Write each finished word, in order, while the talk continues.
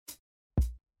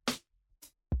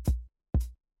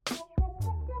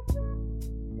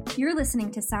You're listening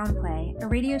to Soundplay, a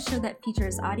radio show that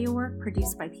features audio work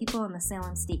produced by people in the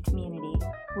Salem State community.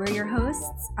 We're your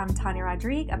hosts. I'm Tanya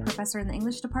Rodrigue, a professor in the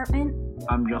English department.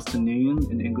 I'm Justin Nguyen,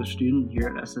 an English student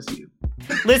here at SSU.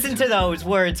 Listen to those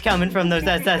words coming from those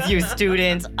SSU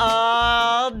students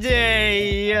all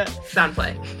day.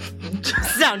 Soundplay.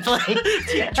 Soundplay.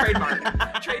 Yeah, trademark.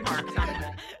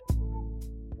 Soundplay.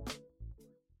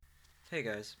 Hey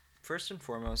guys, first and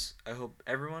foremost, I hope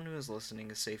everyone who is listening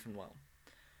is safe and well.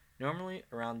 Normally,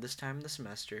 around this time of the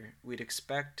semester, we'd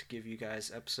expect to give you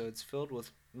guys episodes filled with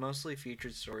mostly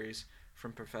featured stories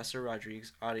from Professor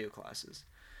Rodrigue's audio classes.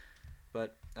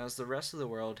 But as the rest of the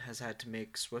world has had to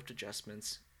make swift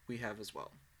adjustments, we have as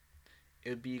well. It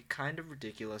would be kind of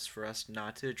ridiculous for us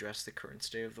not to address the current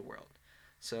state of the world.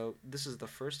 So this is the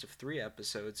first of 3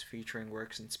 episodes featuring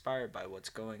works inspired by what's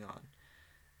going on.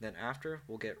 Then after,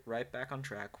 we'll get right back on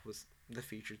track with the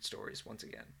featured stories once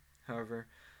again. However,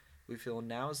 we feel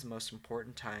now is the most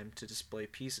important time to display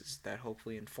pieces that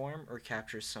hopefully inform or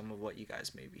capture some of what you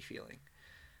guys may be feeling.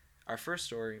 Our first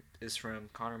story is from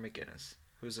Connor McGinnis,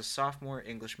 who is a sophomore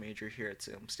English major here at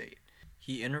Salem State.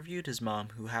 He interviewed his mom,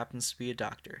 who happens to be a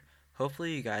doctor.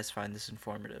 Hopefully you guys find this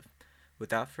informative.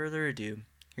 Without further ado,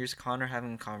 here's Connor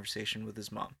having a conversation with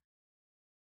his mom.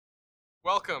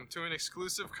 Welcome to an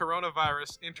exclusive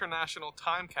coronavirus international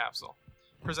time capsule,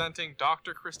 presenting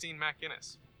Dr. Christine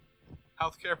McGinnis,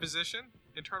 healthcare physician,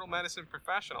 internal medicine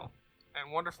professional,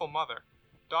 and wonderful mother.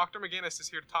 Dr. McGinnis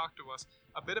is here to talk to us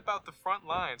a bit about the front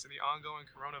lines in the ongoing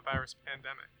coronavirus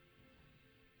pandemic.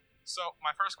 So,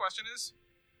 my first question is,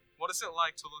 what is it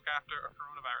like to look after a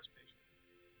coronavirus patient?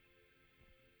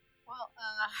 Well,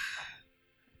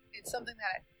 it's something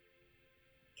that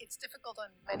it's difficult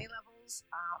on many levels.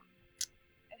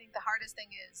 I think the hardest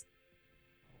thing is,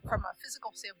 from a physical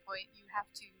standpoint, you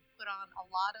have to put on a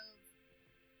lot of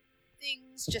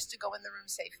things just to go in the room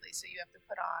safely. So you have to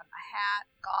put on a hat,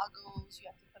 goggles, you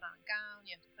have to put on a gown,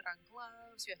 you have to put on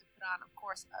gloves, you have to put on, of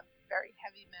course, a very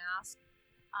heavy mask.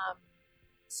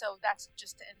 So that's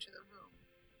just to enter the room.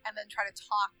 And then try to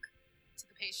talk to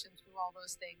the patient through all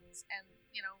those things and,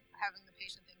 having the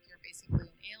patient think you're basically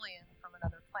an alien from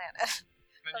another planet.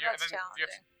 And then, that's challenging.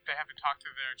 They have to talk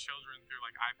to their children through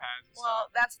iPads and Well,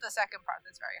 stuff. that's the second part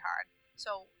that's very hard.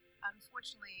 So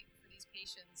unfortunately for these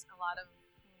patients, a lot of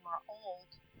whom are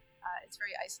old, it's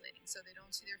very isolating. So they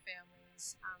don't see their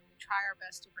families. We try our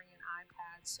best to bring in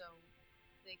iPads so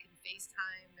they can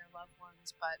FaceTime their loved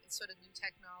ones, but it's sort of new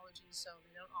technology, so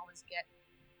they don't always get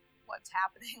what's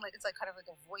happening. It's kind of like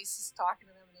a voice is talking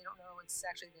to them, and they don't know it's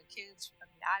actually their kids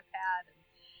from the iPad. And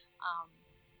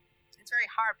it's very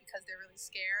hard because they're really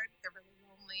scared, they're really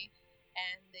lonely,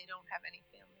 and they don't have any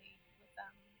family with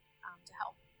them to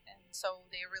help. And so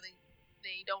they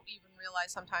don't even realize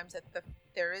sometimes that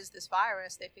there is this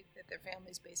virus. They think that their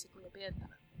families basically abandoned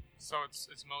them. So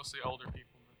it's mostly older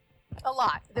people. A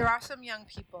lot. There are some young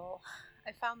people.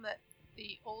 I found that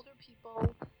the older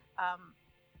people,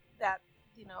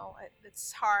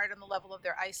 it's hard on the level of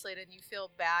they're isolated and you feel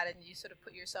bad and you sort of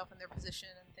put yourself in their position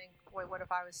and think, boy, what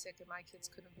if I was sick and my kids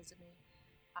couldn't visit me?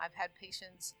 I've had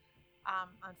patients,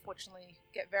 unfortunately,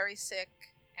 get very sick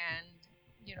and,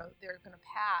 they're going to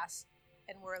pass,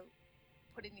 and we're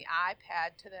putting the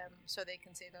iPad to them so they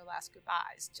can say their last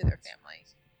goodbyes to their family.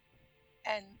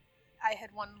 And I had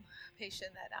one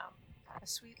patient that, a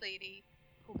sweet lady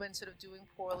who'd been sort of doing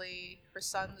poorly. Her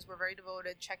sons were very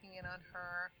devoted, checking in on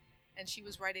her, and she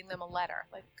was writing them a letter,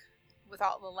 with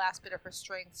all the last bit of her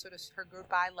strength, sort of her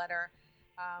goodbye letter,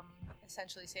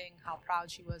 essentially saying how proud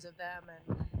she was of them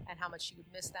and how much she would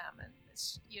miss them. And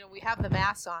we have the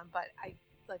masks on, but I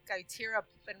tear up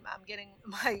and I'm getting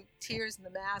my tears in the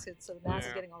mask, and so the mask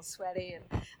is getting all sweaty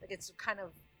and it's kind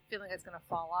of feeling like it's going to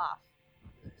fall off.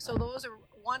 So those are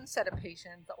one set of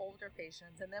patients, the older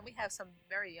patients, and then we have some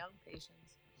very young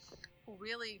patients who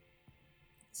really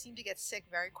seem to get sick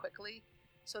very quickly.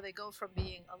 So they go from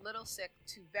being a little sick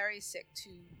to very sick to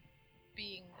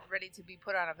being ready to be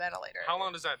put on a ventilator. How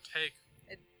long does that take?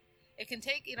 It can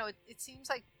take, it seems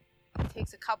like it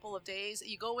takes a couple of days.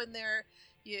 You go in there,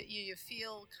 you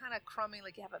feel kind of crummy,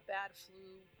 like you have a bad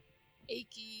flu,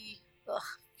 achy,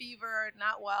 fever,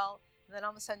 not well. And then all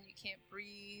of a sudden you can't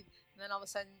breathe. And then all of a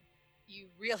sudden you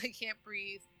really can't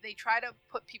breathe. They try to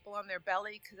put people on their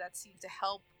belly because that seems to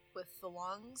help with the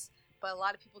lungs. But a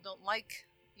lot of people don't like,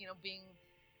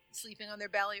 sleeping on their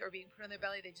belly or being put on their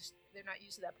belly. They're not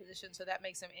used to that position. So that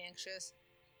makes them anxious.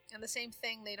 And the same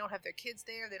thing, they don't have their kids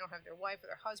there. They don't have their wife or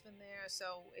their husband there.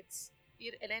 So it's,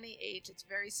 at any age, it's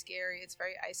very scary. It's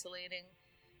very isolating.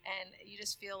 And you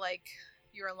just feel like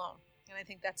you're alone. And I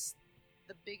think that's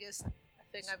the biggest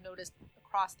thing I've noticed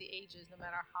across the ages, no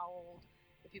matter how old,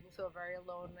 that people feel very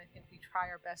alone. And I think we try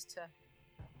our best to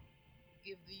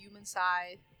give the human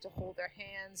side, to hold their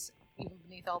hands even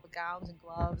beneath all the gowns and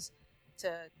gloves,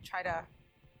 to try to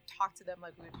talk to them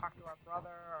like we would talk to our brother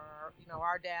or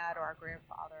our dad or our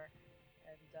grandfather,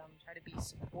 and try to be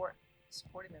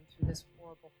supporting them through this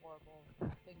horrible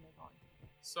thing they're going through.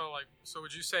 So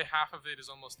would you say half of it is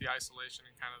almost the isolation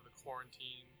and kind of the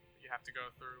quarantine that you have to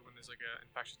go through when there's like an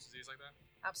infectious disease like that?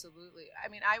 Absolutely. I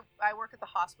mean, I work at the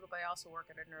hospital, but I also work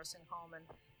at a nursing home, and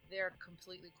they're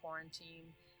completely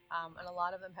quarantined. And a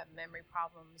lot of them have memory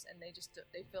problems, and they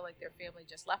feel like their family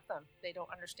just left them. They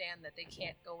don't understand that they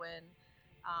can't go in,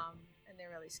 and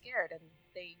they're really scared, and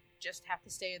they just have to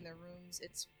stay in their rooms.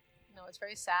 It's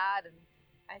very sad, and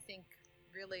I think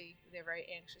really they're very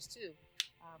anxious too.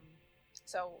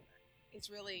 So it's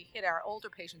really hit our older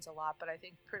patients a lot, but I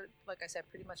think, like I said,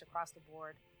 pretty much across the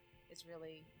board, it's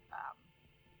really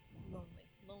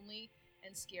lonely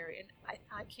and scary. And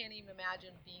I can't even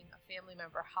imagine being a family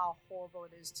member, how horrible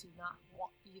it is to not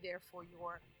be there for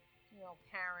your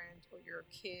parent or your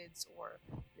kids or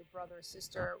your brother or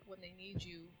sister when they need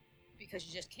you, because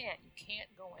you just can't. You can't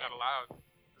go in. Not allowed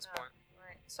at this point.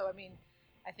 Right. So, I mean,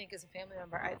 I think as a family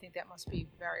member, I think that must be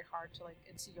very hard to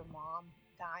and see your mom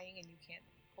dying and you can't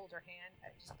hold her hand.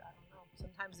 I don't know.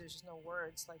 Sometimes there's just no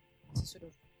words to sort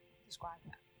of describe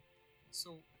that.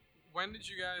 So when did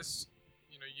you guys,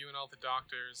 you and all the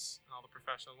doctors and all the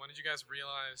professionals, when did you guys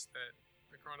realize that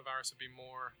the coronavirus would be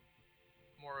more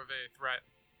of a threat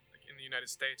in the United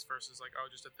States versus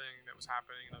just a thing that was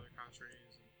happening in other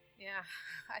countries? Yeah,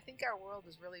 I think our world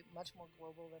is really much more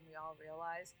global than we all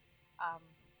realize.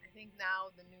 I think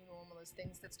now the new normal is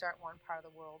things that start one part of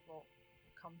the world will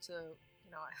come to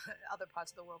other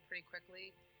parts of the world pretty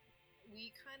quickly.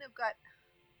 We kind of got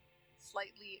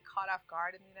slightly caught off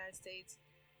guard in the United States.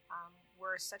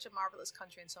 We're such a marvelous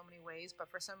country in so many ways, but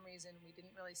for some reason we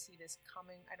didn't really see this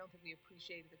coming. I don't think we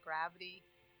appreciated the gravity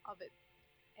of it.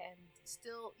 And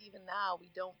still, even now, we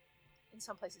don't, in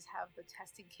some places, have the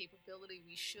testing capability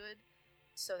we should,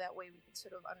 so that way we can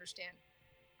sort of understand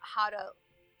how to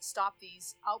stop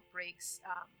these outbreaks.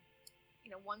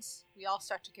 Once we all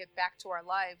start to get back to our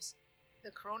lives, the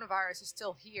coronavirus is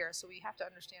still here, so we have to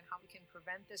understand how we can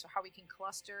prevent this, or how we can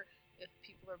cluster if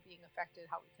people are being affected,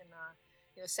 how we can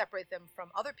separate them from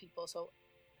other people so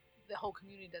the whole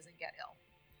community doesn't get ill.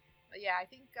 But yeah, I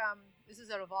think this is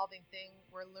an evolving thing.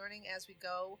 We're learning as we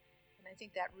go, and I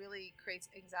think that really creates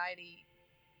anxiety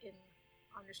in,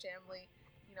 understandably,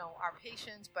 our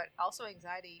patients, but also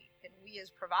anxiety in we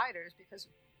as providers, because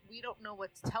we don't know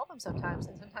what to tell them sometimes,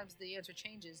 and sometimes the answer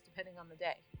changes depending on the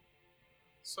day.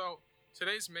 So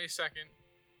today's May 2nd.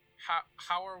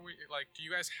 How are we, do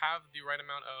you guys have the right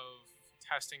amount of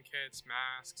testing kits,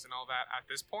 masks, and all that at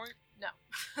this point? No.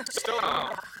 Still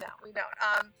no? No, we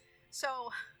don't.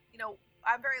 So,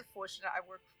 I'm very fortunate. I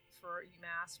work for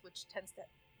UMass, which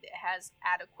has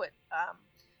adequate,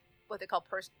 what they call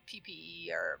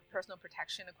PPE, or personal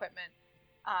protection equipment.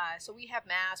 So we have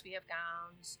masks, we have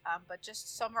gowns, but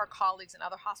just some of our colleagues in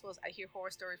other hospitals, I hear horror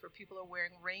stories where people are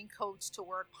wearing raincoats to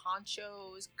work,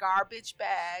 ponchos, garbage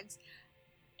bags,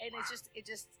 and wow.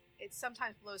 It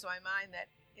sometimes blows my mind that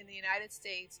in the United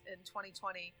States in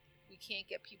 2020, we can't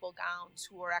get people gowns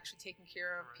who are actually taking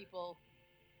care of people,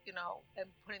 and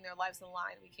putting their lives in the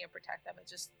line. We can't protect them. It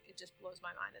just blows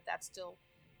my mind that still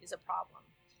is a problem.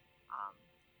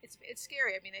 It's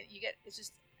scary. I mean,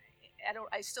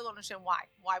 I still don't understand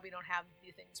why we don't have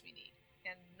the things we need,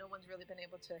 and no one's really been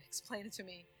able to explain it to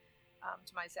me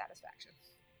to my satisfaction.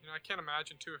 I can't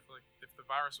imagine too if the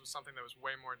virus was something that was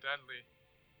way more deadly,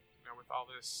 with all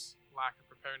this lack of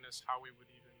preparedness, how we would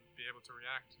even be able to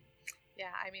react.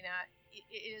 Yeah, I mean,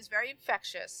 it is very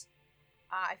infectious.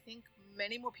 I think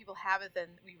many more people have it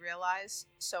than we realize,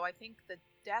 so I think the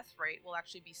death rate will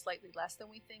actually be slightly less than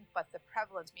we think, but the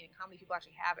prevalence, meaning how many people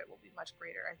actually have it, will be much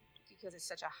greater because it's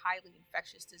such a highly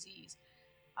infectious disease.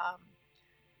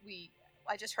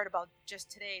 I just heard about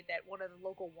just today that one of the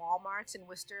local Walmarts in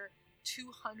Worcester,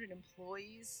 200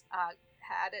 employees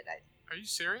had it. Are you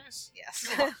serious? Yes.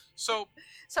 So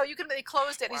they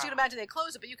closed it. Wow. As you can imagine, they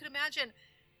closed it, but you can imagine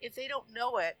if they don't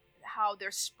know it, how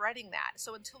they're spreading that.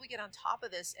 So until we get on top of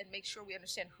this and make sure we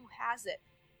understand who has it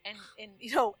and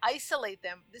isolate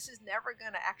them, this is never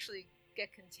going to actually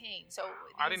get contained. So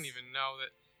I didn't even know that.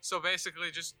 So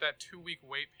basically, just that 2-week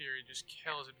wait period just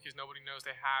kills it, because nobody knows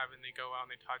they have, and they go out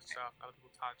and they touch stuff, and other people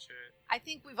touch it. I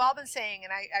think we've all been saying, and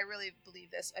I really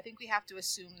believe this, I think we have to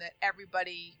assume that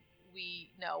everybody we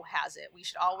know has it. We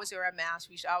should always wear a mask.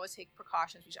 We should always take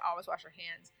precautions. We should always wash our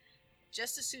hands.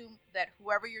 Just assume that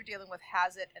whoever you're dealing with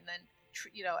has it, and then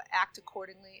act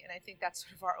accordingly. And I think that's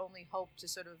sort of our only hope, to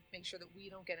sort of make sure that we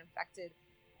don't get infected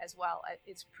as well.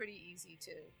 It's pretty easy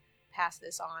to pass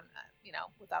this on,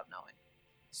 without knowing.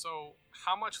 So,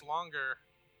 how much longer,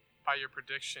 by your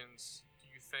predictions, do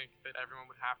you think that everyone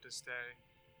would have to stay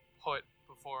put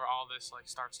before all this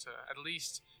starts to at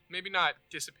least maybe not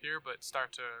disappear, but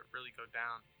start to really go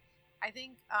down? I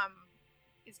think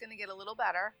it's going to get a little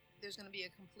better. There's going to be a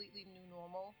completely new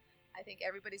normal. I think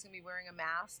everybody's going to be wearing a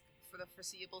mask for the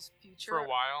foreseeable future. For a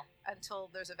while? Until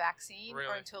there's a vaccine, Really?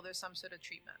 or until there's some sort of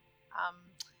treatment.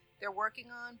 They're working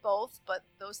on both, but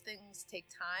those things take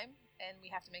time, and we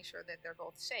have to make sure that they're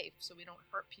both safe so we don't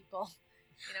hurt people,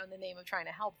 in the name of trying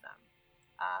to help them.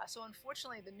 So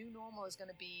unfortunately, the new normal is going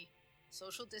to be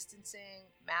social distancing,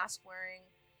 mask wearing.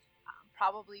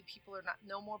 Probably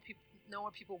no more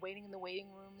people waiting in the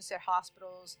waiting rooms at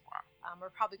hospitals. Wow.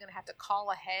 We're probably going to have to call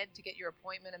ahead to get your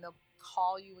appointment, and they'll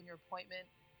call you when your appointment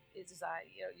is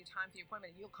your time for your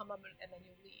appointment. You'll come up and then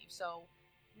you'll leave. So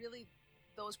really,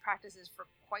 those practices for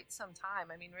quite some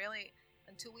time. I mean, really,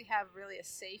 until we have really a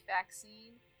safe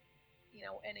vaccine,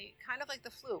 and a kind of like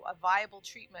the flu, a viable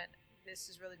treatment, this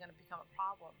is really going to become a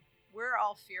problem. We're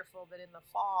all fearful that in the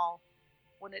fall,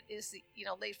 when it is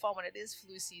late fall, when it is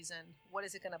flu season, what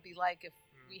is it going to be like if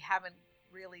we haven't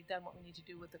really done what we need to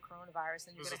do with the coronavirus?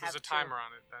 And you're going to have there's a timer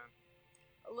on it then.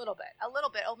 A little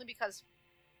bit, only because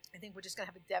I think we're just going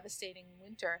to have a devastating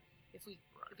winter if we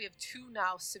have two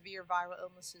now severe viral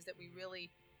illnesses that we really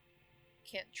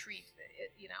can't treat,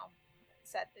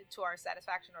 to our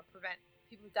satisfaction, or prevent.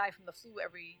 People who die from the flu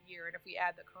every year, and if we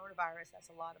add the coronavirus, that's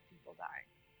a lot of people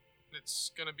dying. It's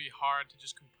going to be hard to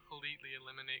just completely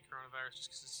eliminate coronavirus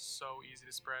just because it's so easy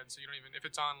to spread. So you don't even, if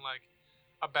it's on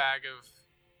a bag of,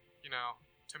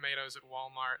 tomatoes at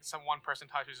Walmart, one person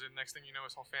touches it, next thing you know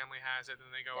his whole family has it, and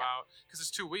they go out, because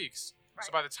it's 2 weeks. Right.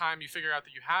 So by the time you figure out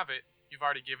that you have it, you've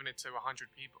already given it to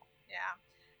 100 people. Yeah.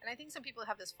 And I think some people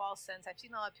have this false sense. I've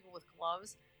seen a lot of people with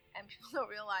gloves, and people don't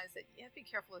realize that you have to be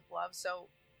careful with gloves. So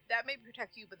that may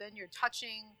protect you, but then you're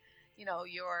touching,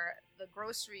 the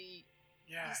grocery.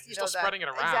 Yeah, you're still spreading it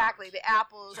around. Exactly, the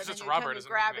apples. Because and it's then rubber, you're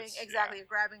grabbing. exactly,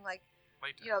 you're grabbing latex.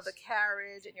 The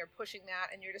carriage, and you're pushing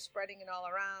that, and you're just spreading it all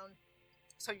around.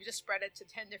 So you just spread it to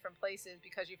 10 different places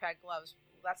because you've had gloves.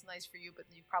 Well, that's nice for you, but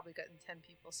you've probably gotten 10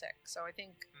 people sick. So I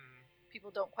think people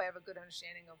don't quite have a good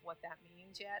understanding of what that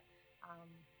means yet.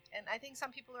 And I think some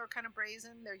people are kind of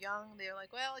brazen. They're young. They're like,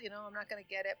 well, I'm not going to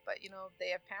get it. But, they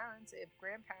have parents. They have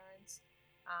grandparents.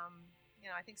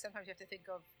 I think sometimes you have to think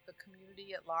of the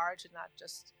community at large and not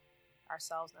just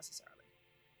ourselves necessarily.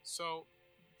 So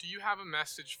do you have a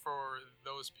message for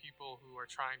those people who are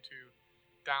trying to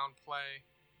downplay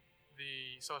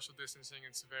the social distancing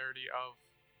and severity of,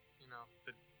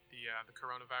 the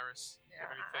coronavirus? Yeah,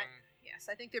 yes,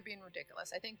 I think they're being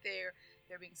ridiculous. I think they're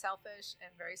being selfish and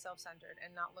very self-centered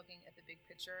and not looking at the big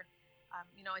picture.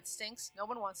 It stinks. No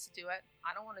one wants to do it.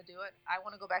 I don't want to do it. I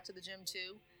want to go back to the gym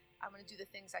too. I'm going to do the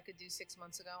things I could do 6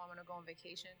 months ago. I'm going to go on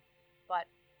vacation. But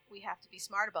we have to be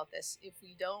smart about this. If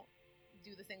we don't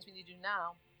do the things we need to do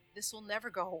now, this will never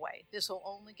go away. This will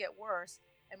only get worse,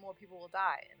 and more people will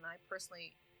die. And I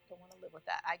personally don't want to live with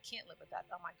that. I can't live with that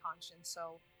on my conscience.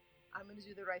 So I'm going to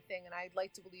do the right thing, and I'd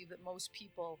like to believe that most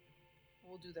people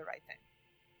will do the right thing.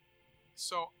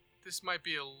 So this might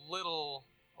be a little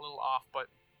off, but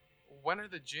when are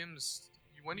the gyms?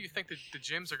 When do you think the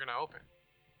gyms are going to open?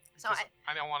 So I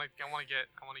want to get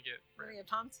really get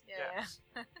pumped. Yeah.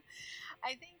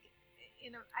 I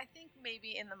think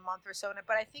maybe in the month or so,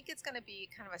 but I think it's going to be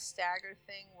kind of a staggered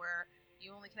thing where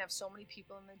you only can have so many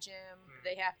people in the gym.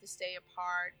 They have to stay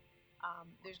apart.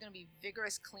 There's going to be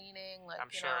vigorous cleaning, I'm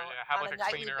sure. Have on a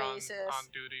nightly cleaner basis. on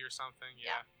duty or something.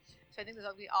 Yeah. So I think there's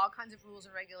going to be all kinds of rules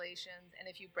and regulations, and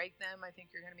if you break them, I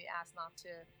think you're going to be asked not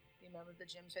to be a member of the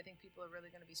gym. So I think people are really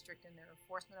going to be strict in their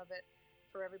enforcement of it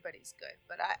for everybody's good.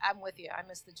 But I'm with you. I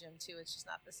miss the gym too. It's just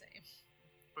not the same.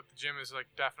 But the gym is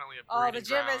definitely a breeding ground. Oh, the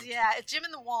gym ground. It's gym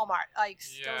in the Walmart.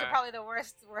 Those are probably the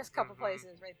worst couple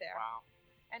places right there. Wow.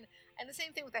 And the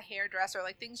same thing with the hairdresser,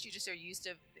 things you just are used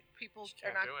to. People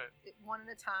are not do it. one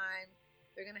at a time.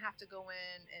 They're going to have to go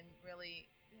in and really,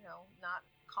 not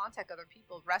contact other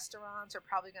people. Restaurants are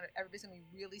probably everybody's going to be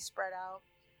really spread out.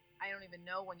 I don't even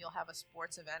know when you'll have a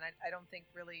sports event. I don't think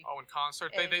really. Oh, and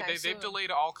concert. They've delayed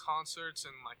all concerts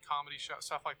and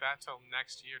stuff like that till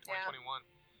next year, 2021.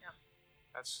 Yeah.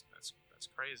 That's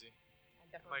crazy.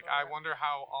 I I wonder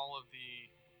how all of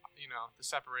the, the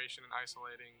separation and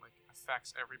isolating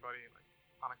affects everybody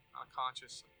on a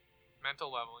conscious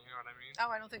mental level. You know what I mean? Oh,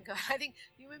 I don't think. I think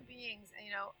human beings.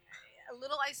 a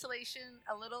little isolation,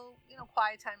 a little,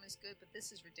 quiet time is good, but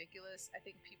this is ridiculous. I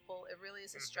think it really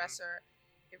is a stressor.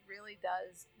 It really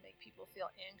does make people feel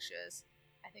anxious.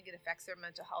 I think it affects their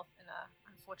mental health in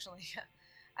unfortunately,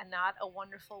 a not a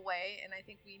wonderful way. And I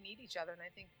think we need each other. And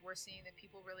I think we're seeing that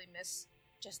people really miss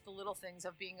just the little things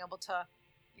of being able to,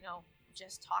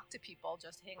 just talk to people,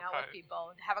 just hang out with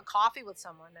people, and have a coffee with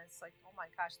someone. It's like, oh my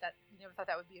gosh, that you never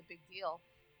thought that would be a big deal,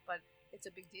 but it's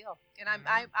a big deal. And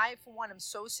I for one, am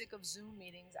so sick of Zoom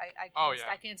meetings. I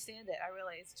can't stand it.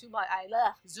 It's too much.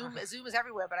 Zoom is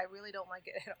everywhere, but I really don't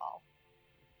like it at all.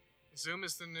 Zoom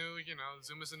is the new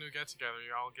get together.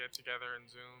 You all get together in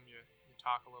Zoom. You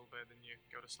talk a little bit, then you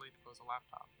go to sleep, close the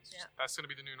laptop. That's going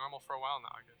to be the new normal for a while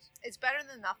now, I guess. It's better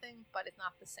than nothing, but it's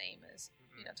not the same as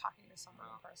talking to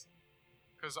someone in person.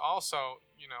 Because also,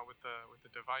 with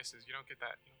the devices, you don't get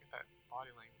that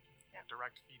body language,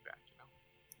 direct feedback.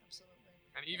 Absolutely.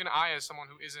 And even I, as someone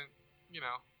who isn't,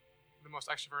 the most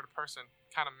extroverted person,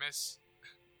 kind of miss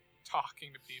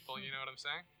talking to people. You know what I'm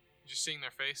saying? Just seeing their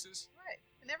faces. Right.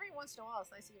 And every once in a while, it's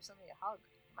nice to give somebody a hug.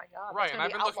 Oh my God. Right, and I've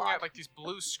been looking at like these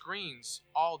blue screens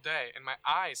all day, and my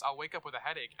eyes, I'll wake up with a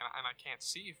headache, and I can't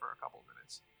see for a couple of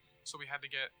minutes. So we had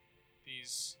to get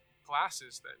these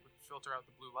glasses that would filter out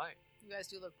the blue light. You guys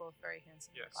do look both very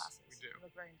handsome in the glasses. We do. You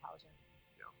look very intelligent.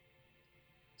 Yeah.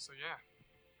 So yeah,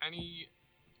 any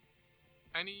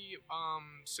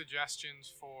suggestions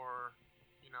for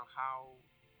how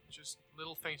just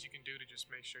little things you can do to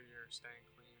just make sure you're staying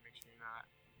clean, make sure you're not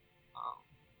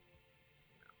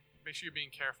make sure you're being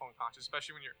careful and conscious,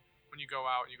 especially when you go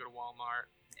out and you go to Walmart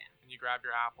and you grab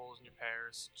your apples and your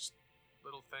pears. Just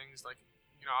little things like,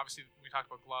 obviously we talked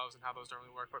about gloves and how those don't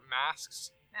really work, but masks.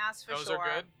 Masks for those sure.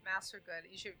 Are good. Masks are good.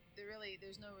 You should.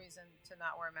 There's no reason to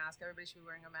not wear a mask. Everybody should be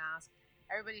wearing a mask.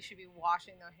 Everybody should be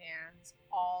washing their hands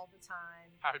all the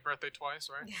time. Happy birthday twice,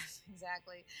 right? Yes,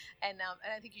 exactly. And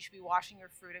I think you should be washing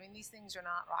your fruit. I mean, these things are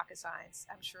not rocket science.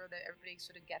 I'm sure that everybody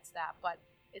sort of gets that, but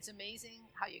it's amazing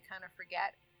how you kind of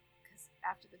forget.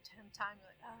 After the 10th time, you're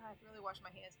like, I've really washed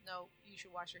my hands. No, you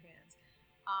should wash your hands.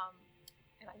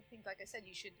 And I think, like I said,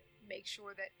 you should make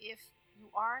sure that if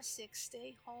you are sick,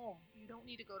 stay home. You don't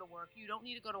need to go to work. You don't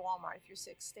need to go to Walmart. If you're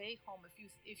sick, stay home.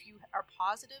 If you are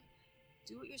positive,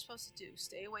 do what you're supposed to do.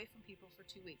 Stay away from people for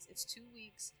 2 weeks. It's 2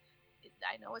 weeks.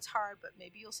 I know it's hard, but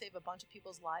maybe you'll save a bunch of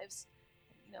people's lives.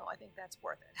 I think that's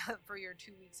worth it for your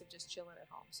 2 weeks of just chilling at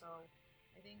home. So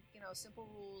I think, simple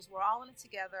rules. We're all in it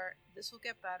together. This will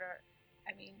get better.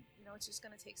 I mean, it's just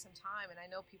going to take some time, and I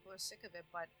know people are sick of it,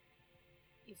 but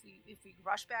if we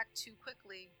rush back too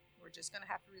quickly, we're just going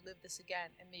to have to relive this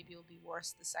again, and maybe it'll be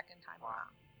worse the second time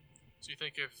around. So you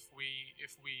think if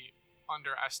we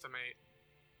underestimate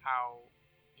how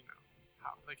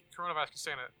like coronavirus can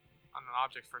stay on an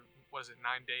object for 9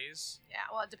 days? Yeah,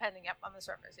 well, depending on the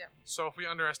surface, yeah. So if we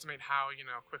underestimate how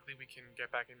quickly we can get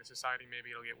back into society,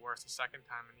 maybe it'll get worse the second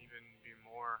time and even be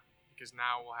more, because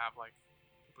now we'll have like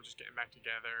people just getting back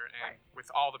together, and with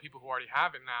all the people who already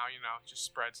have it now, it just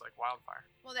spreads like wildfire.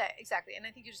 Well, exactly, and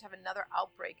I think you just have another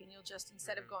outbreak, and you'll just,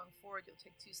 instead of going forward, you'll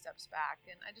take 2 steps back.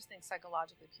 And I just think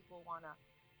psychologically people want to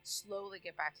slowly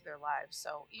get back to their lives.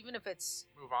 So even if it's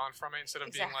move on from it, instead of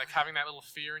being like having that little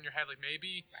fear in your head, like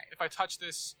maybe if I touch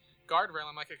this guardrail,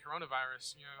 I might get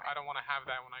coronavirus. I don't want to have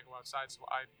that when I go outside, so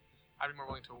I'd be more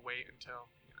willing to wait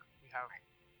until we have.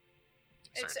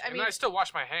 I still wash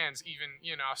my hands, even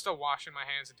I'm still washing my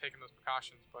hands and taking those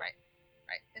precautions. But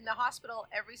right. In the hospital,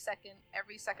 every second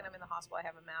I'm in the hospital, I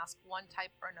have a mask, one type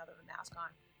or another of a mask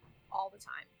on, all the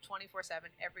time,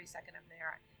 24/7. Every second I'm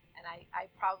there, and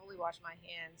I probably wash my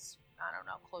hands, I don't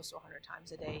know, close to 100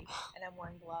 times a day, and I'm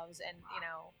wearing gloves, and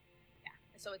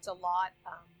so it's a lot.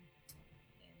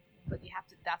 But you have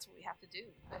to. That's what we have to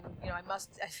do. And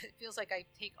it feels like I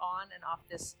take on and off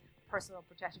this personal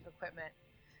protective equipment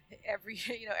every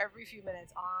few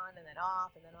minutes, on and then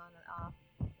off and then on and off.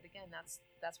 But again, that's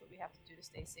what we have to do to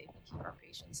stay safe and keep our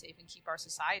patients safe and keep our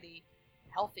society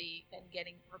healthy and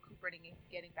recuperating and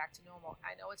getting back to normal.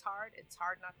 I know it's hard. It's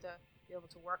hard not to be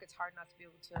able to work. It's hard not to be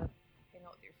able to hang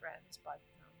out with your friends. But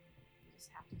you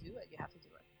just have to do it. You have to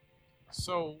do it.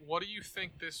 So, how do you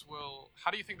think this will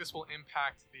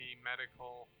impact the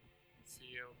medical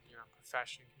field,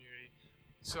 profession, community?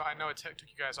 So I know it took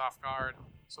you guys off guard.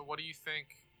 So what do you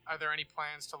think? Are there any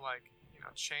plans to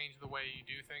change the way you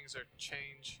do things, or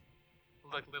change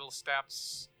like little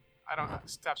steps?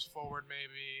 Steps forward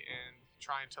maybe, and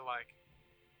trying to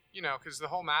because the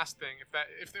whole mask thing.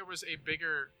 If there was a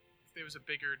bigger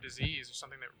disease or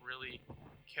something that really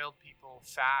killed people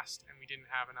fast, and we didn't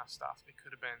have enough stuff, it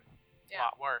could have been a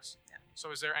lot worse. Yeah.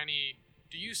 So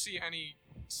do you see any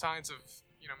signs of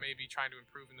maybe trying to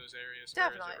improve in those areas?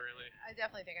 Definitely. Or is it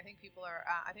really? I think people are.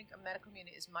 I think a medical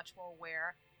community is much more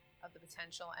aware of the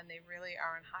potential, and they really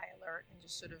are on high alert and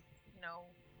just sort of,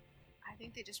 I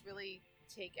think they just really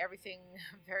take everything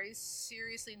very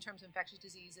seriously in terms of infectious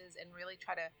diseases and really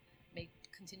try to make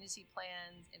contingency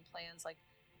plans and plans like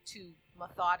to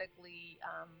methodically,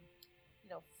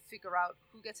 figure out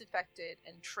who gets infected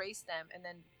and trace them and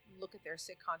then look at their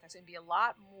sick contacts and be a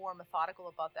lot more methodical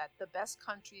about that. The best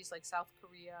countries like South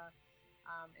Korea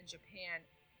and Japan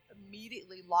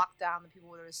immediately locked down the people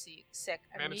who were sick.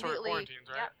 Mandatory quarantines,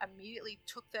 right? Yeah, immediately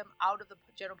took them out of the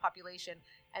general population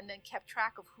and then kept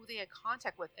track of who they had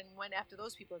contact with and went after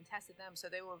those people and tested them. So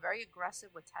they were very aggressive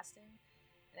with testing,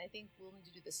 and I think we'll need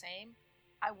to do the same.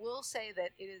 I will say that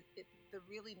the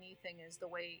really neat thing is the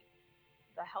way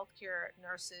the healthcare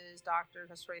nurses, doctors,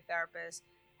 respiratory therapists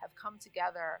have come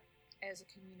together as a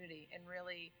community and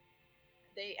really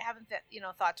they haven't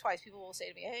thought twice. People will say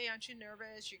to me, "Hey, aren't you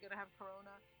nervous? You're going to have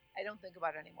corona." I don't think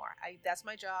about it anymore. That's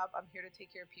my job. I'm here to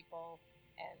take care of people,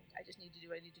 and I just need to do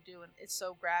what I need to do. And it's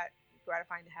so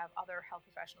gratifying to have other health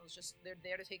professionals. They're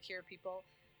there to take care of people.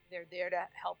 They're there to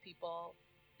help people.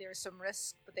 There's some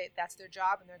risk, but that's their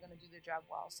job, and they're going to do their job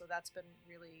well. So that's been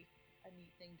really a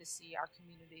neat thing to see our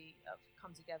community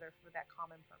come together for that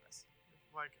common purpose.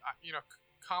 Like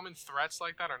common threats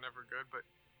like that are never good, but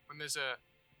when there's a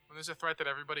threat that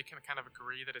everybody can kind of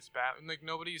agree that it's bad, and like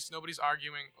nobody's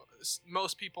arguing.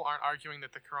 Most people aren't arguing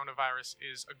that the coronavirus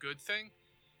is a good thing.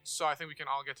 So I think we can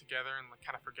all get together and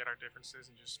kind of forget our differences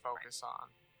and just focus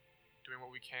on doing what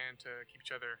we can to keep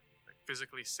each other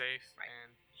physically safe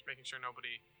and just making sure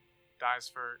nobody dies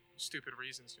for stupid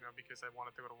reasons, because I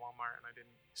wanted to go to Walmart and I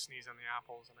didn't sneeze on the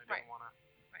apples and I didn't want to,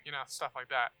 stuff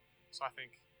like that. So I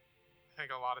think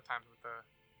a lot of times with the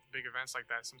big events like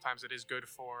that, sometimes it is good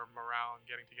for morale and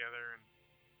getting together and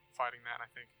fighting that. And I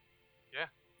think,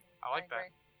 I like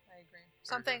that. I agree. It's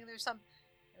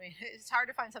hard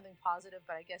to find something positive,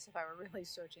 but I guess if I were really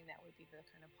searching, that would be the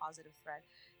kind of positive thread.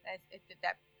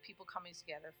 That people coming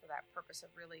together for that purpose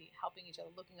of really helping each other,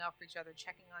 looking out for each other,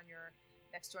 checking on your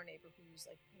next door neighbor who's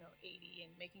 80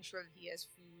 and making sure that he has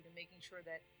food and making sure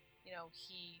that,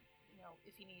 he,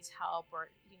 if he needs help or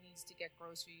he needs to get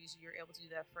groceries, you're able to do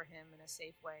that for him in a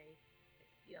safe way.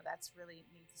 That's really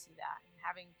neat to see that. And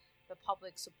having the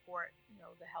public support,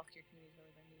 the healthcare community is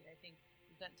really been neat. I think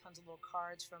we've gotten tons of little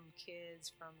cards from kids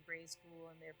from grade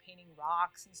school and they're painting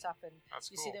rocks and stuff. And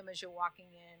That's you cool. see them as you're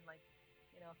walking in,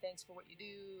 thanks for what you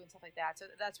do and stuff like that. So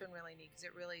that's been really neat because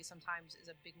it really sometimes is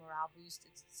a big morale boost.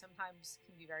 It sometimes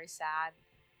can be very sad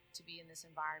to be in this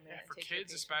environment. Yeah, and for take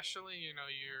kids your especially,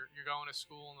 you're going to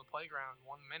school in the playground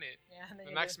 1 minute. Yeah, and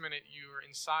then The next minute you're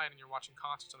inside and you're watching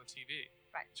concerts on the TV.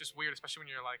 Right. It's just weird, especially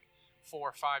when you're 4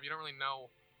 or 5. You don't really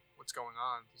know what's going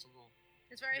on. It's a little.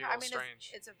 It's very.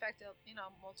 strange. It's affected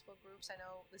multiple groups. I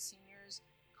know the seniors,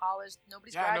 college.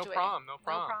 Nobody's Yeah, graduating. no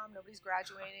prom. Nobody's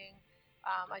graduating.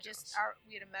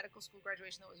 We had a medical school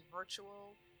graduation that was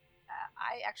virtual.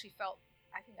 I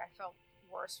think I felt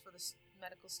worse for the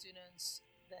medical students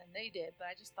than they did,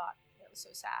 but I just thought that was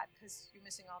so sad because you're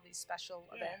missing all these special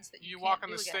events that you can't walk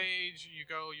on do the again. stage, you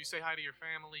go, you say hi to your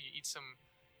family, you eat some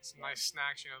nice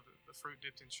snacks, the fruit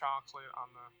dipped in chocolate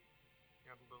on the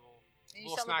little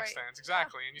snack stands,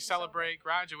 exactly, and you celebrate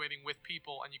graduating with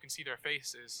people, and you can see their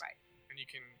faces, right, and you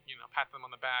can pat them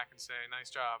on the back and say nice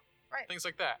job, right, things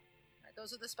like that. Right.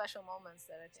 Those are the special moments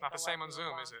that I think. It's not the same on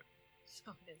Zoom, is it?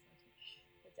 So it isn't.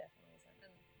 It definitely isn't.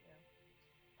 And,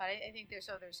 but I think there's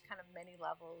kind of many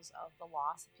levels of the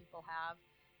loss that people have.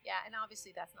 Yeah, and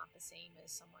obviously that's not the same as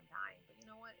someone dying, but you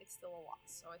know what? It's still a loss.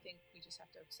 So I think we just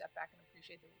have to step back and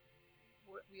appreciate that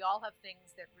we all have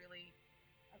things that really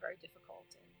are very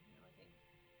difficult, and I think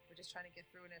we're just trying to get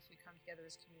through. And if we come together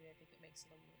as a community, I think it makes it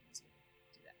a little easier to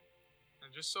do that. And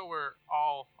just so we're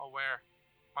all aware,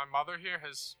 my mother here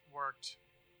has worked,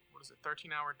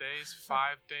 13-hour days,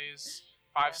 5 days,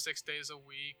 6 days a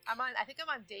week. I think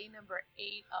I'm on day number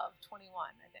 8 of 21,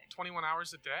 I think. 21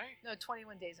 hours a day? No,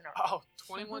 21 days in a row. Oh,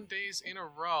 21 days in a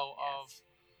row Yes.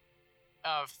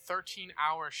 of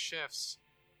 13-hour shifts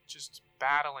just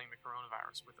battling the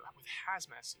coronavirus with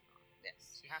hazmat suit on.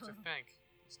 Yes. So you have to think,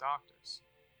 these doctors,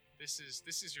 this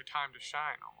is your time to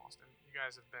shine almost, and you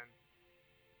guys have been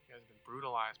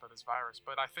brutalized by this virus.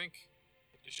 But I think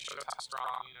it just shows how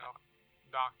strong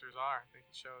doctors are. I think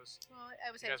it shows. Well,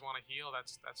 I would you say guys want to heal.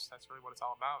 That's really what it's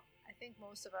all about. I think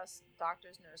most of us,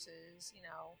 doctors, nurses,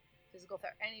 physical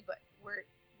therapy, but we're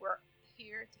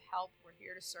here to help. We're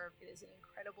here to serve. It is an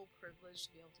incredible privilege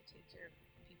to be able to take care of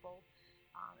people,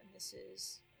 and this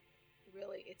is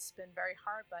really. It's been very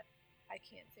hard, but I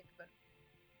can't think of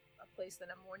a place that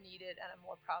I'm more needed and I'm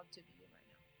more proud to be in right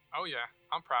now. Oh yeah,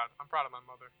 I'm proud. I'm proud of my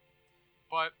mother.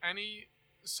 But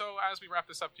so as we wrap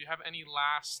this up, do you have any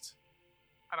last,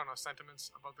 I don't know,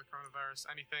 sentiments about the coronavirus?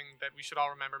 Anything that we should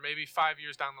all remember? Maybe 5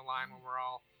 years down the line when we're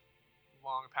all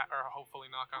or hopefully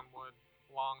knock on wood,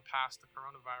 long past the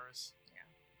coronavirus. Yeah.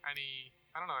 Any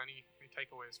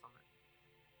takeaways from it?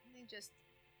 I think just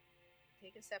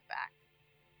take a step back.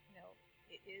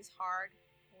 It is hard.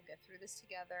 We'll get through this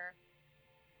together.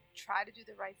 Try to do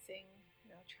the right thing.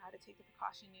 Try to take the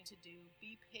precaution you need to do.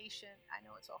 Be patient. I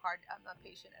know it's so hard. I'm not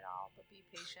patient at all, but be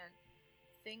patient.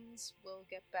 Things will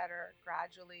get better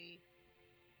gradually,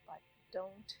 but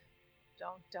don't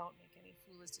make any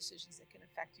foolish decisions that can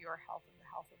affect your health and the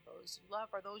health of those you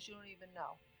love or those you don't even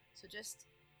know. So just,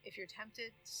 if you're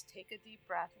tempted, just take a deep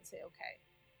breath and say, okay,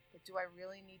 but do I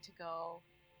really need to go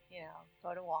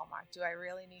to Walmart? Do I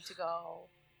really need to go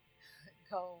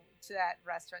to that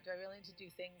restaurant? Do I really need to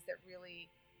do things that really,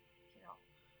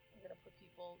 are going to put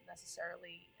people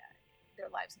necessarily, their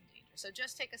lives in danger? So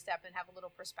just take a step and have a little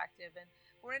perspective, and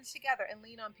we're in it together, and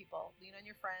lean on people, lean on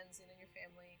your friends, lean on your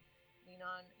family, lean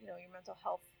on, your mental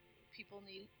health. People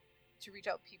need to reach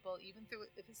out to people, even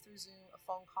if it's through Zoom, a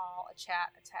phone call, a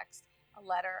chat, a text, a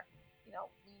letter,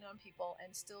 lean on people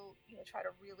and still, try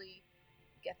to really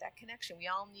get that connection. We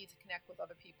all need to connect with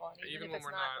other people, and even if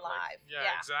it's not live.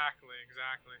 Exactly.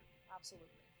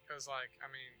 Absolutely. Because,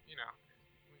 when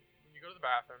you go to the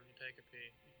bathroom, you take a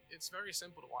pee, it's very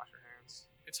simple to wash your hands.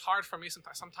 It's hard for me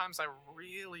sometimes. Sometimes I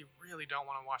really, really don't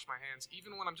want to wash my hands.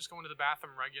 Even when I'm just going to the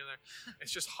bathroom regular,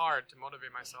 it's just hard to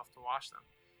motivate myself to wash them.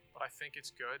 But I think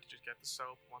it's good to just get the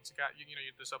soap. Once you got,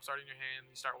 the soap started in your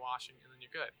hand, you start washing, and then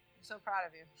you're good. I'm so proud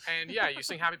of you. And yeah, you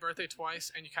sing Happy Birthday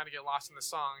twice, and you kind of get lost in the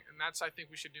song. And I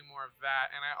think we should do more of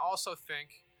that. And I also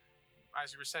think,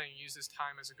 as you were saying, use this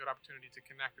time as a good opportunity to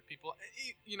connect with people.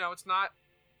 It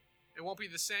won't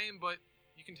be the same, but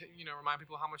you can, remind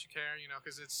people how much you care,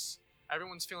 because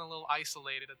everyone's feeling a little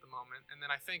isolated at the moment. And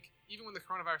then I think even when the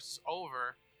coronavirus is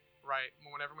over, right,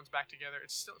 when everyone's back together,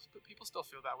 people still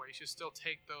feel that way. You should still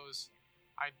take those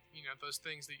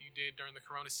things that you did during the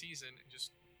corona season and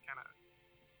just kind of,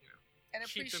 and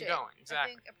keep them appreciate. going. Exactly.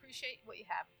 I think appreciate what you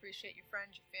have. Appreciate your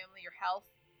friends, your family, your health.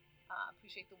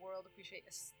 Appreciate the world. Appreciate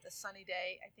the sunny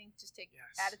day. I think just take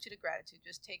attitude of gratitude.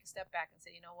 Just take a step back and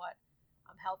say, you know what?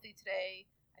 I'm healthy today.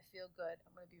 I feel good.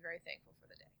 I'm going to be very thankful for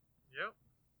the day. Yep.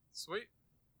 Sweet.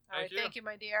 All right. Thank you,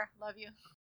 my dear. Love you.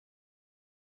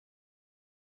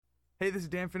 Hey, this is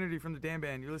Dan Finnerty from the Dan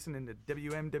Band. You're listening to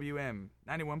WMWM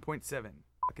 91.7,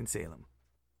 fucking Salem.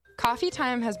 Coffee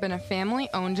Time has been a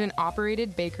family-owned and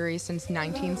operated bakery since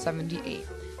 1978.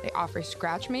 They offer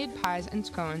scratch-made pies and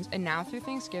scones, and now through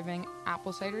Thanksgiving,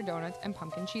 apple cider donuts and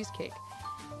pumpkin cheesecake.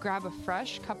 Grab a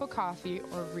fresh cup of coffee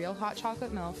or real hot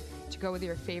chocolate milk to go with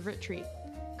your favorite treat.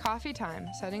 Coffee Time,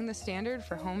 setting the standard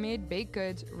for homemade baked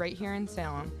goods right here in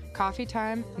Salem. Coffee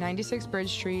Time, 96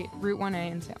 Bridge Street, Route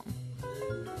 1A in Salem.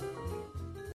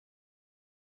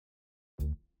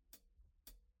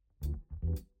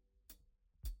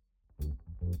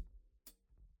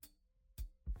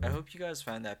 I hope you guys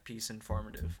found that piece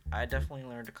informative. I definitely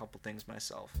learned a couple things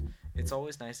myself. It's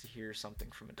always nice to hear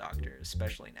something from a doctor,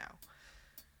 especially now.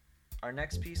 Our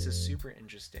next piece is super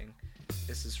interesting.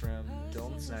 This is from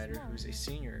Dylan Snyder, who's a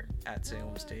senior at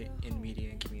Salem State in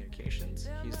Media and Communications.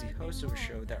 He's the host of a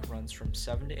show that runs from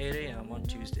 7 to 8 a.m. on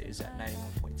Tuesdays at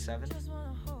 91.7.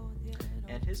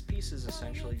 And his piece is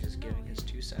essentially just giving his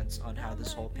 2 cents on how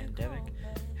this whole pandemic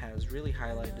has really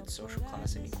highlighted social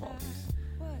class inequalities.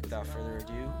 Without further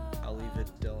ado, I'll leave it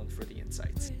to Dylan for the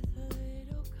insights.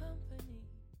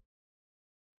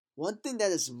 One thing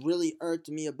that has really irked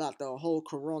me about the whole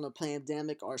corona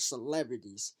pandemic are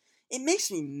celebrities. It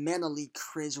makes me mentally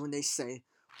cringe when they say,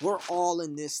 we're all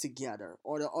in this together,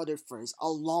 or the other phrase,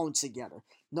 alone together.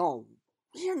 No,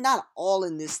 we're not all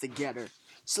in this together.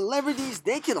 Celebrities,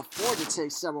 they can afford to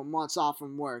take several months off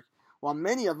from work, while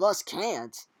many of us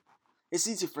can't. It's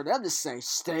easy for them to say,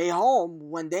 stay home,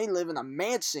 when they live in a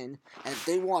mansion, and if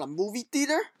they want a movie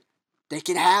theater, they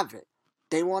can have it.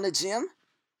 They want a gym,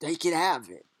 they can have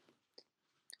it.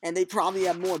 And they probably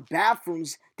have more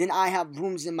bathrooms than I have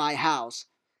rooms in my house.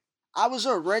 I was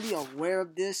already aware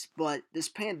of this, but this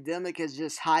pandemic has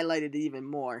just highlighted it even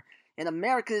more. In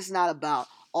America, it's not about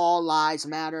all lives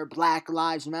matter, black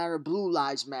lives matter, blue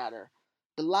lives matter.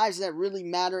 The lives that really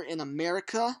matter in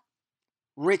America,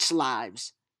 rich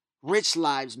lives. Rich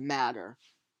lives matter.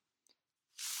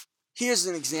 Here's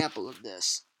an example of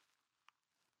this.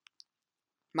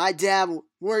 My dad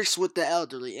works with the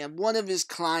elderly, and one of his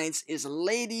clients is a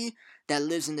lady that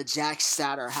lives in the Jack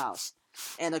Satter house.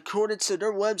 And according to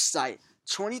their website,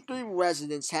 23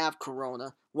 residents have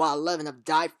corona, while 11 have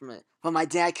died from it, but my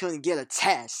dad couldn't get a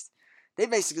test. They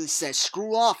basically said,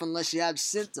 screw off unless you have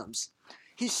symptoms.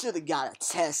 He should have got a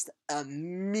test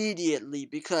immediately,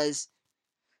 because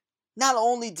not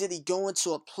only did he go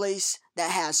into a place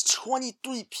that has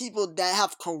 23 people that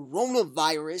have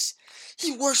coronavirus,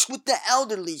 he works with the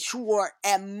elderly who are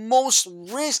at most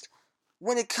risk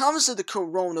when it comes to the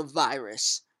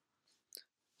coronavirus.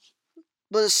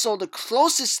 But so the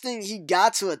closest thing he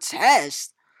got to a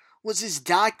test was his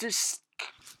doctor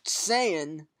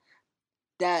saying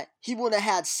that he would have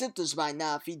had symptoms by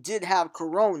now if he did have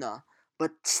corona.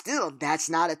 But still, that's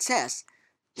not a test.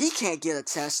 He can't get a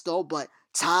test though, but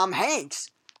Tom Hanks,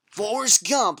 Forrest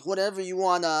Gump, whatever you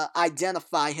want to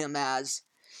identify him as,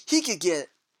 he could get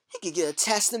a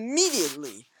test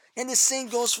immediately. And the same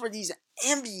goes for these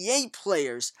NBA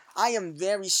players. I am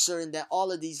very certain that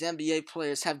all of these NBA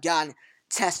players have gotten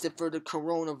tested for the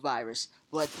coronavirus.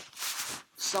 But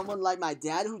someone like my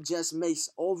dad who just makes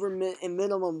over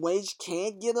minimum wage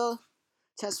can't get a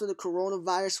test for the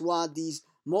coronavirus, while these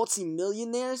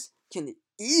multimillionaires can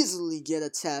easily get a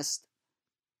test.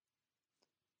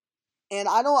 And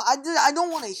I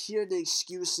don't want to hear the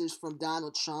excuses from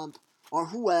Donald Trump or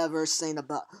whoever saying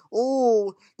about,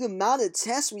 oh, the amount of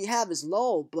tests we have is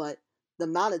low, but the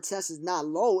amount of tests is not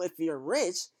low if you're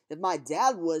rich. If my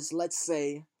dad was, let's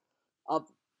say, a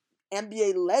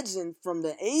NBA legend from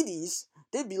the 80s,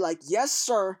 they'd be like, yes,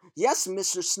 sir, yes,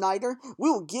 Mr. Snyder, we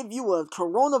will give you a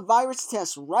coronavirus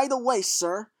test right away,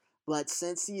 sir. But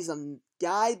since he's a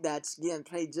guy that's getting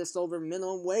paid just over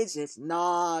minimum wage, it's,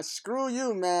 nah, screw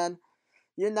you, man.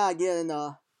 You're not getting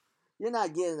a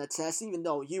test, even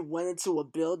though you went into a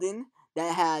building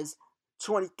that has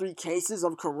 23 cases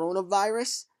of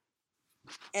coronavirus.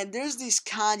 And there's this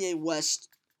Kanye West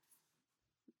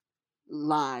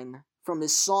line from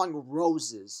his song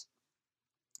Roses.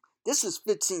 This was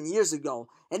 15 years ago,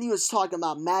 and he was talking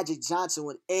about Magic Johnson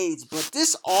with AIDS, but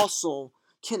this also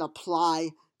can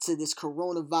apply to this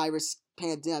coronavirus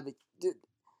pandemic.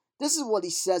 This is what he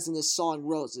says in his song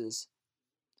Roses.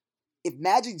 If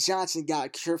Magic Johnson got a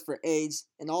cure for AIDS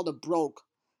and all the broke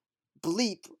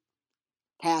bleep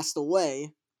passed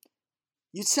away,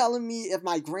 you telling me if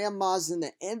my grandma's in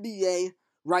the NBA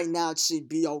right now she'd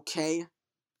be okay?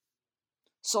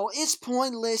 So it's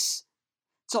pointless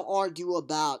to argue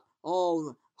about,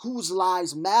 oh, whose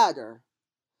lives matter.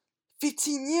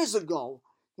 15 years ago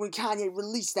when Kanye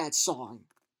released that song.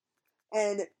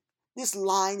 And this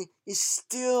line is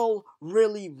still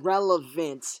really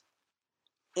relevant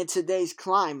in today's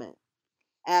climate,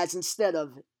 as instead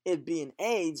of it being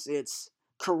AIDS, it's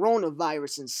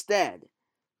coronavirus instead.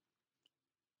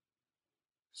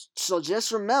 So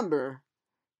just remember,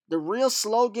 the real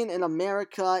slogan in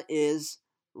America is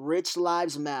Rich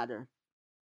Lives Matter.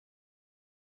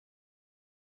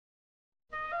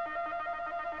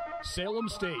 Salem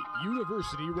State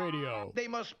University Radio. They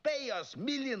must pay us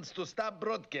millions to stop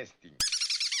broadcasting.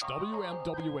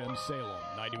 WMWM Salem,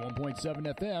 91.7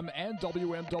 FM and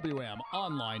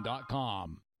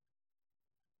WMWMonline.com.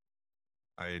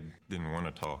 I didn't want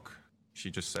to talk. She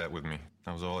just sat with me.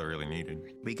 That was all I really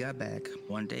needed. We got back.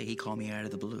 One day he called me out of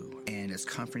the blue, and it's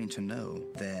comforting to know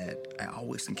that I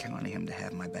always can count on him to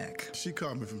have my back. She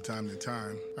called me from time to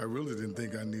time. I really didn't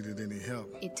think I needed any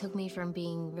help. It took me from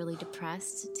being really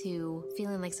depressed to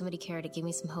feeling like somebody cared. It gave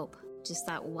me some hope. Just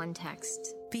that one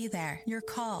text. Be there. Your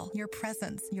call, your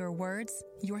presence, your words,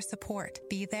 your support.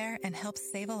 Be there and help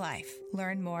save a life.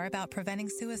 Learn more about preventing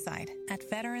suicide at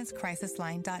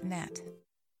veteranscrisisline.net.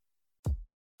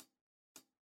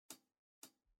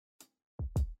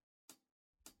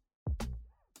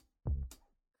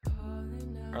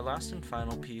 Our last and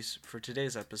final piece for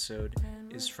today's episode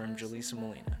is from Jaleesa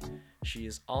Molina. She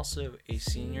is also a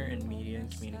senior in media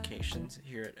and communications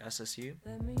here at SSU.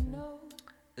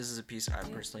 This is a piece I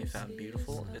personally found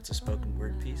beautiful. It's a spoken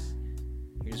word piece.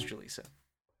 Here's Jaleesa.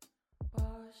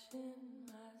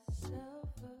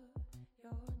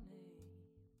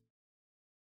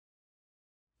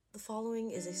 The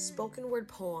following is a spoken word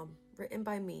poem written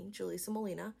by me, Jaleesa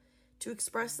Molina, to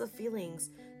express the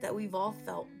feelings that we've all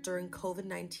felt during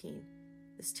COVID-19,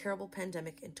 this terrible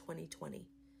pandemic in 2020.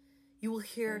 You will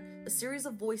hear a series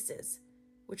of voices,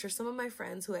 which are some of my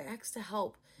friends who I asked to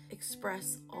help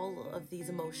express all of these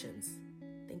emotions.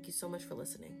 Thank you so much for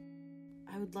listening.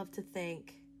 I would love to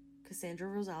thank Cassandra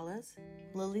Rosales,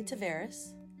 Lily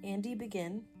Tavares, Andy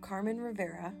Begin, Carmen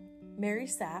Rivera, Mary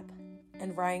Sapp,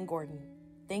 and Ryan Gordon.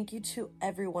 Thank you to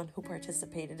everyone who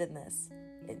participated in this.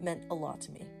 It meant a lot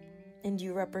to me. And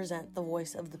you represent the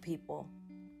voice of the people.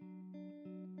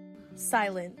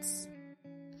 Silence.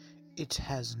 It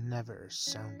has never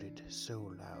sounded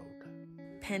so loud.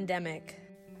 Pandemic.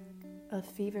 A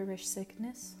feverish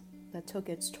sickness that took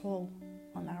its toll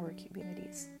on our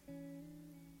communities.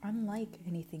 Unlike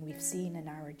anything we've seen in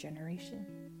our generation.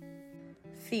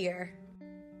 Fear.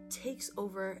 Takes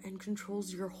over and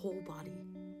controls your whole body.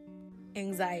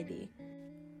 Anxiety.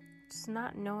 Just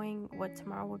not knowing what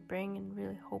tomorrow would bring and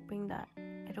really hoping that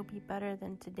it'll be better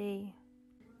than today.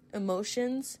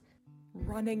 Emotions.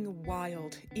 Running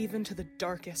wild, even to the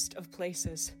darkest of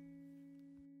places.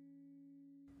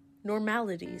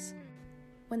 Normalities.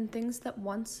 When things that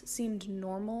once seemed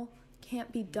normal can't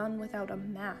be done without a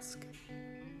mask.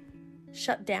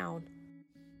 Shut down.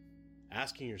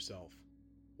 Asking yourself,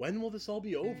 when will this all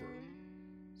be over?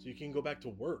 So you can go back to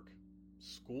work,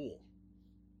 school,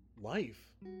 life.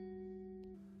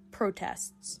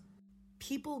 Protests.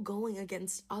 People going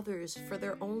against others for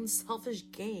their own selfish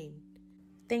gain.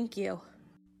 Thank you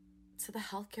to the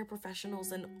healthcare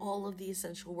professionals and all of the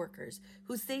essential workers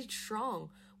who stayed strong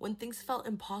when things felt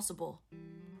impossible.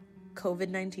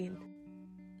 COVID-19.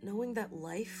 Knowing that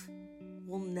life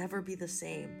will never be the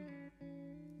same.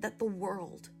 That the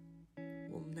world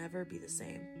will never be the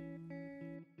same.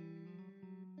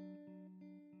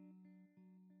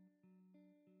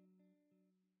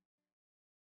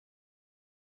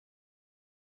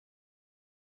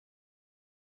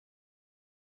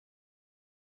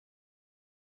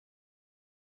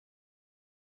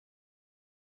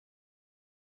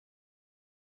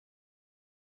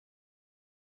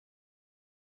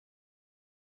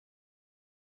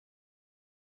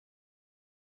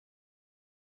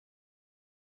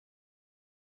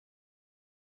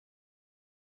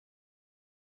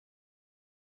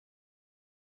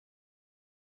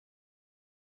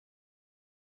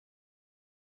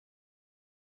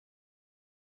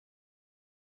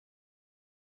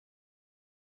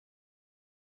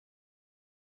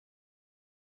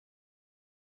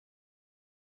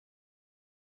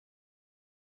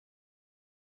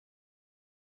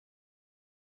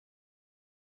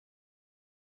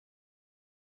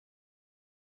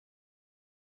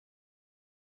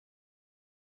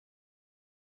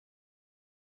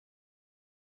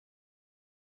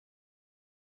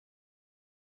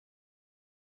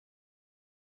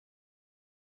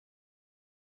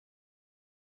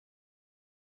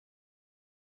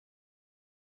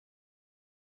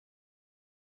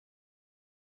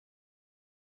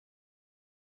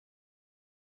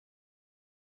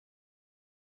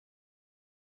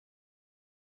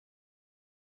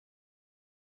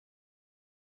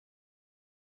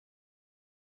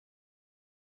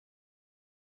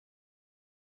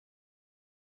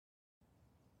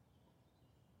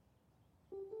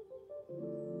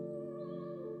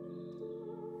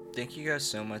 Thank you guys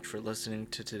so much for listening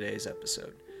to today's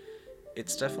episode.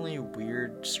 It's definitely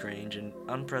weird, strange, and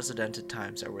unprecedented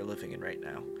times that we're living in right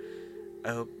now.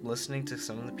 I hope listening to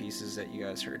some of the pieces that you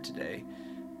guys heard today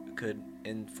could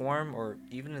inform or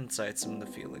even incite some of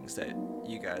the feelings that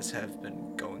you guys have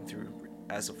been going through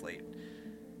as of late.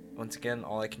 Once again,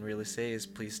 all I can really say is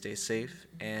please stay safe,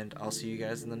 and I'll see you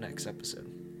guys in the next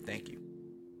episode. Thank you.